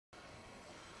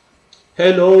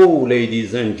Hello,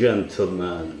 ladies and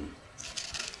gentlemen.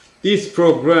 This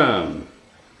program,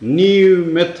 New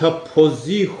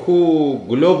Metaphysical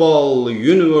Global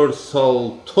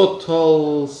Universal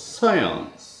Total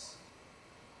Science,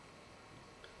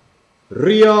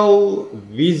 Real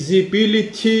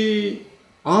Visibility,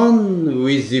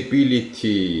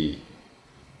 Unvisibility,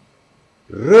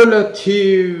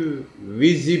 Relative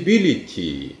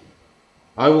Visibility.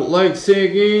 I would like to say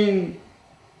again,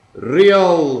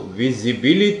 real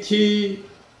visibility,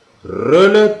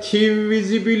 relative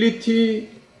visibility,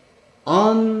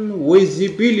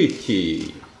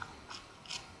 unvisibility.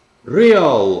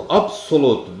 Real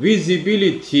absolute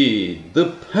visibility,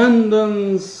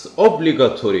 dependence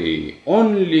obligatory,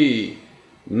 only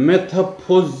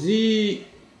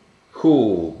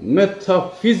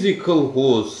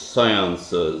metaphysical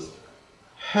sciences,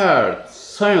 hard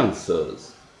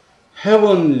sciences,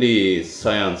 heavenly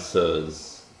sciences,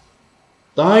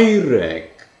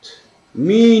 direct,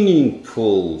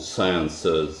 meaningful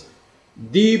sciences,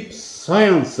 deep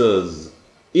sciences,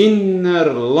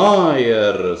 inner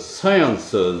layer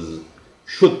sciences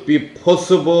should be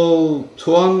possible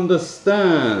to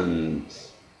understand.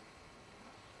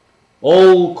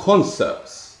 All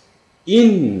concepts,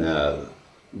 inner,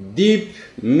 deep,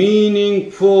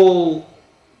 meaningful,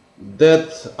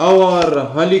 that our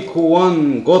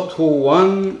halikuan,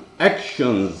 gotuan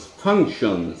actions,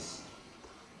 functions,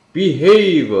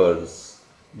 behaviors,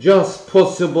 just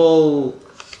possible,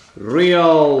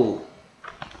 real,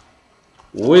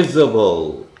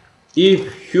 visible.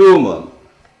 If human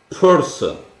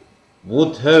person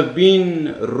would have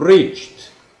been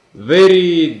reached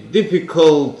very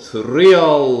difficult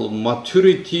real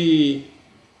maturity,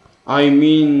 I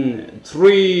mean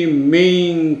three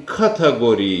main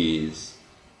categories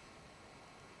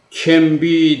can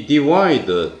be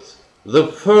divided. The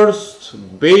first,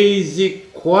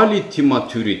 basic quality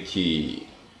maturity.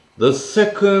 The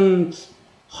second,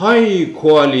 high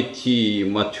quality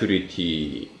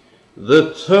maturity.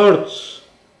 The third,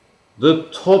 the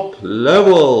top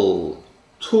level,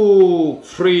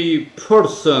 2-3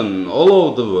 person all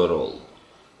over the world.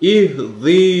 If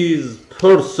these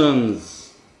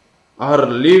persons are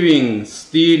living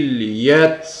still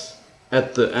yet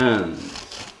at the end.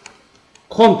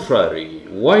 Contrary,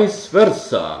 vice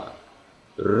versa.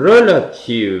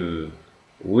 Relative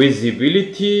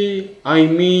visibility, I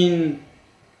mean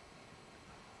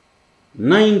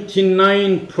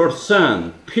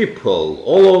 99% people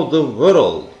all over the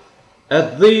world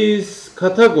at these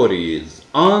categories,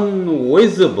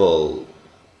 unvisible,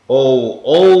 or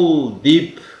all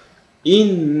deep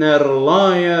inner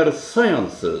layer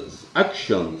sciences,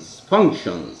 actions,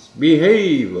 functions,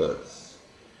 behaviors.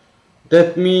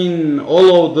 That means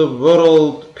all over the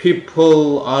world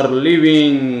people are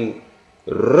living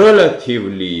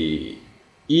relatively,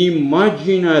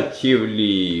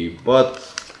 imaginatively, but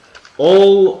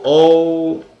all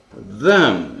of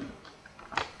them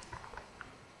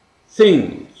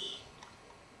think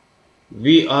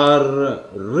we are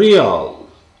real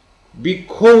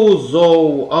because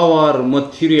of our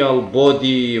material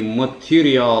body,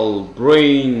 material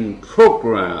brain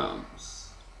programs.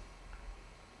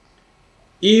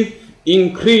 If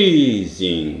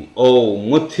increasing of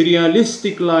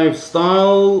materialistic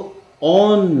lifestyle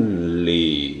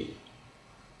only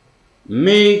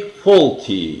make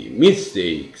faulty,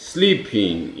 mistake,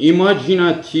 sleeping,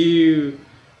 imaginative,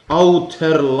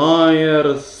 outer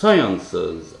layer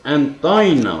sciences and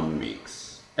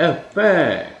dynamics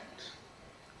affect.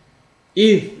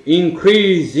 If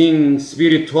increasing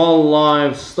spiritual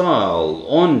lifestyle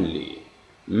only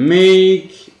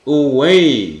make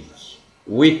awake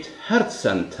with heart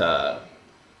center,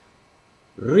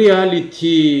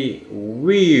 reality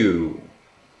view,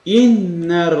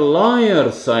 inner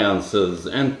layer sciences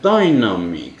and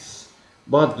dynamics,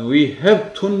 but we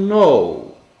have to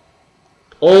know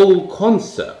all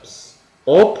concepts,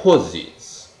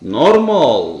 opposites,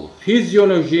 normal,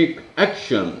 physiologic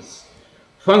actions,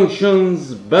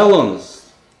 functions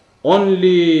balanced,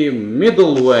 only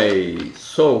middle way,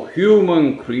 so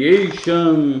human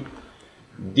creation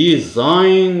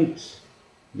designed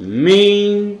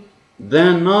main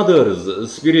than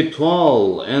others,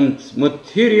 spiritual and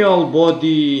material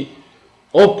body,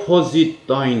 opposite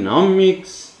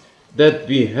dynamics that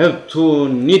we have to,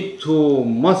 need to,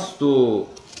 must to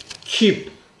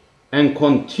keep and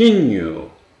continue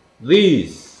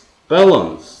this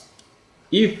balance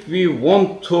if we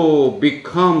want to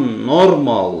become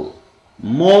normal,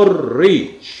 more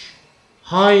rich,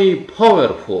 high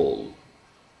powerful,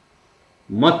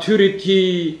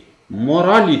 maturity,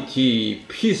 morality,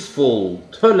 peaceful,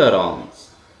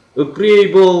 tolerance,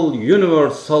 agreeable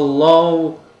universal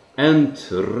law, and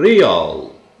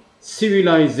real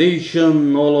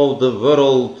civilization all over the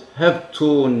world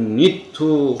need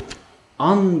to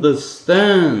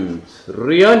understand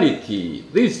reality,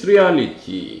 this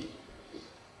reality,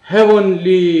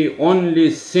 heavenly,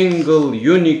 only single,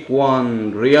 unique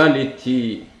one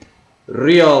reality,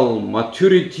 real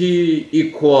maturity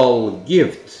equal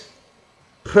gift,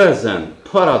 present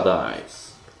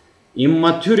paradise,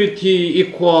 immaturity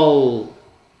equal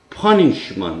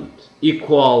punishment,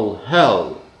 equal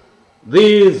hell.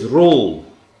 This rule,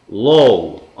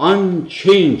 law,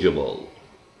 unchangeable.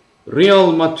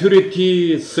 Real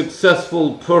maturity,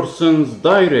 successful persons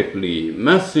directly,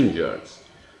 messengers,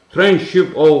 friendship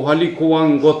of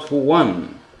Halikuan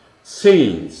Gothuan,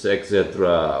 saints,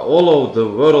 etc. All over the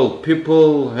world,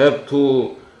 people have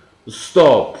to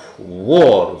stop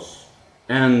wars,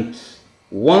 and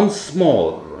once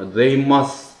more they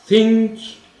must think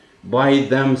by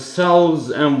themselves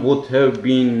and would have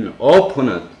been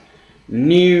opened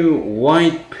new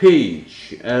white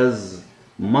page as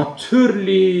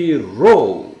maturely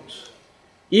wrote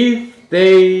if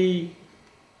they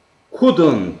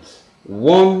couldn't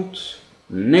want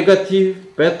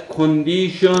negative bad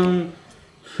condition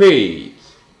fade.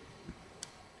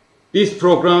 This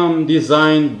program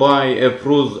designed by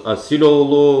EFRUZ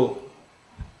ASİLOÐLU,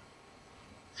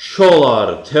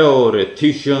 Scholar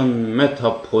theoretician,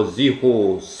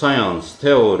 metaphysical science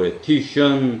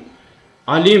theoretician,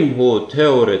 ALİMHU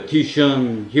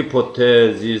theoretician,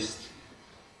 hypothesist,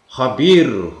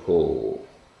 HABİRHU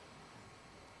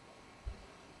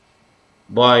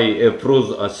by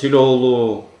EFRUZ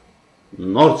ASİLOÐLU,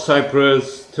 North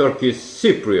Cyprus, Turkish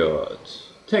Cypriot.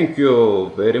 Thank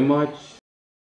you very much.